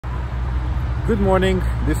Good morning,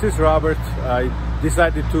 this is Robert. I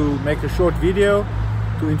decided to make a short video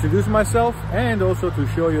to introduce myself and also to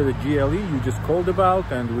show you the GLE you just called about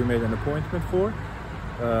and we made an appointment for.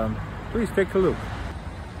 Please take a look.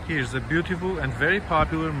 Here's a beautiful and very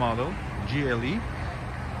popular model, GLE.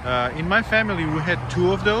 In my family we had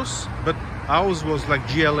two of those, but ours was like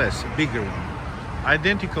GLS, a bigger one.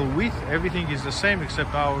 Identical width, everything is the same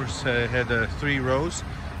except ours had 3 rows,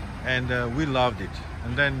 and we loved it.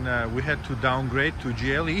 And then we had to downgrade to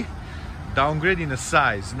GLE, downgrade in the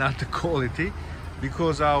size, not the quality,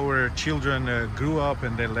 because our children grew up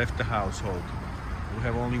and they left the household. We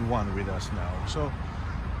have only one with us now. So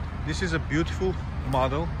this is a beautiful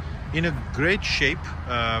model in a great shape,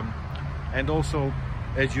 and also,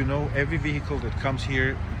 as you know, every vehicle that comes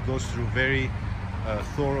here goes through very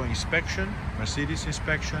thorough inspection, Mercedes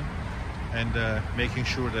inspection, and making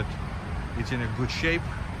sure that it's in a good shape.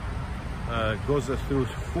 Goes through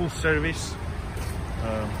full service.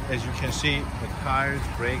 As you can see, the tires,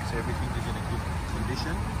 brakes, everything is in a good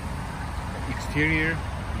condition. Exterior,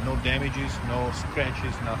 no damages, no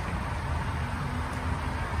scratches, nothing.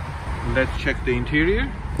 Let's check the interior.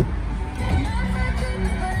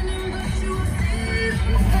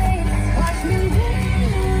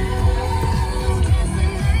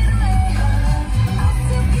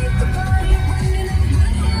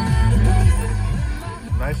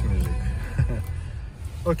 Nice music.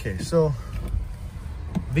 Okay, so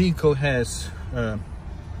vehicle has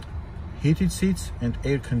heated seats and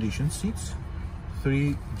air-conditioned seats,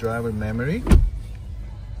 3 driver memory,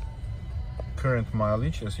 current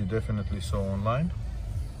mileage as you definitely saw online,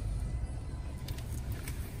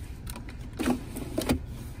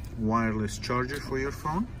 wireless charger for your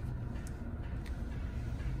phone,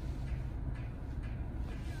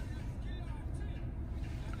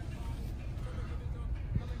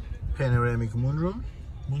 panoramic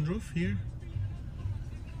moonroof here,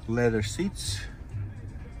 leather seats,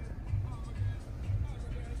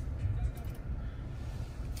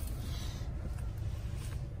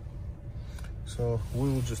 so we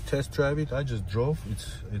will just test drive it. I just drove,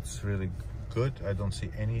 it's really good. I don't see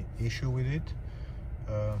any issue with it.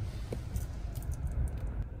 The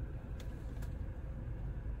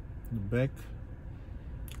back,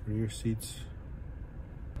 rear seats,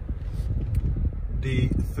 the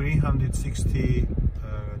 360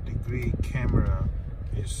 degree camera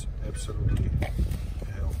is absolutely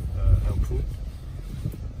helpful,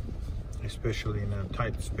 especially in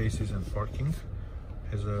tight spaces and parking.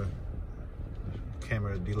 Has a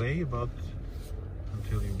camera delay, but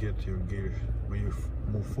until you get your gear, when you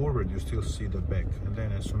move forward you still see the back, and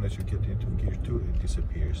then as soon as you get into gear 2 it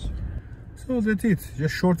disappears. So that's it,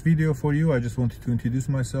 just short video for you. I just wanted to introduce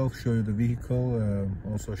myself, show you the vehicle,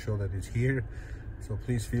 also show that it's here. So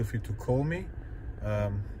please feel free to call me.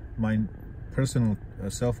 My personal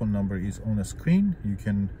cell phone number is on a screen. You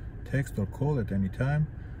can text or call at any time.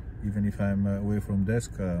 Even if I'm away from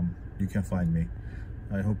desk, you can find me.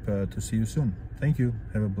 I hope to see you soon. Thank you.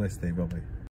 Have a blessed day. Bye-bye.